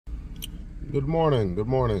Good morning, good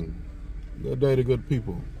morning. Good day to good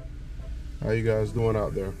people. How you guys doing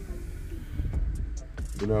out there?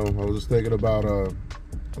 You know, I was just thinking about a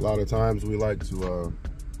lot of times we like to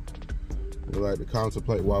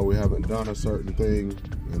contemplate why we haven't done a certain thing,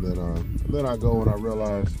 and then I go and I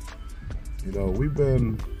realize, you know, we've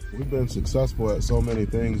been successful at so many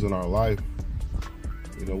things in our life.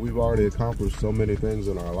 You know, we've already accomplished so many things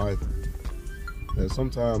in our life. And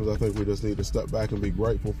sometimes I think we just need to step back and be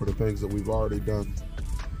grateful for the things that we've already done.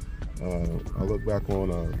 I look back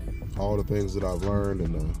on all the things that I've learned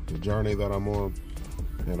and the journey that I'm on,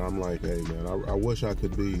 and I'm like, hey man, I wish I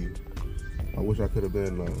could have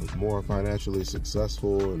been more financially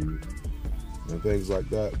successful and things like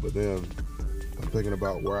that. But then I'm thinking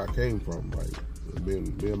about where I came from. Like, me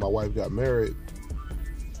and my wife got married.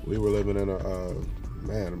 We were living in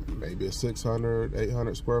maybe a 600,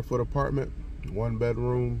 800 square foot apartment. 1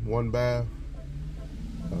 bedroom, 1 bath.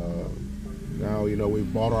 Now, you know, we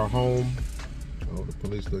bought our home. Oh, the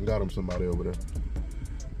police done got somebody over there.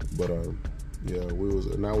 But yeah,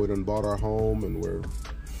 now we done bought our home, and we're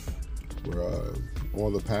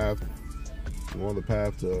on the path. We're on the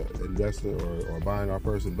path to investing or buying our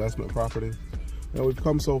first investment property. And we've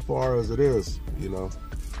come so far as it is. You know,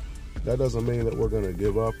 that doesn't mean that we're going to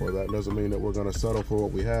give up, or that doesn't mean that we're going to settle for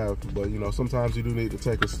what we have. But you know, sometimes you do need to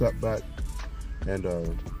take a step back and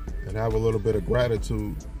have a little bit of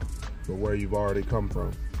gratitude for where you've already come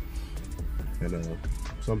from. And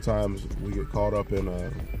sometimes we get caught up in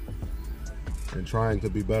trying to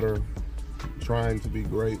be better, trying to be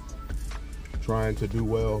great, trying to do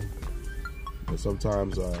well. And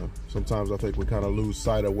sometimes I think we kind of lose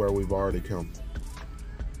sight of where we've already come.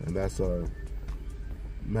 And that's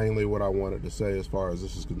mainly what I wanted to say as far as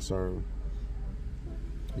this is concerned.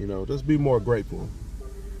 You know, just be more grateful.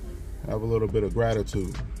 Have a little bit of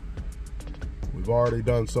gratitude. We've already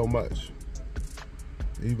done so much.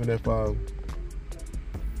 Even if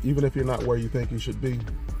you're not where you think you should be,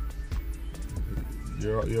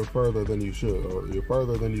 you're further than you should, or you're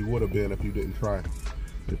further than you would have been if you didn't try.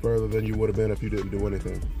 You're further than you would have been if you didn't do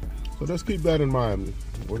anything. So just keep that in mind.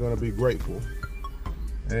 We're gonna be grateful,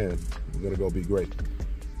 and we're gonna go be great.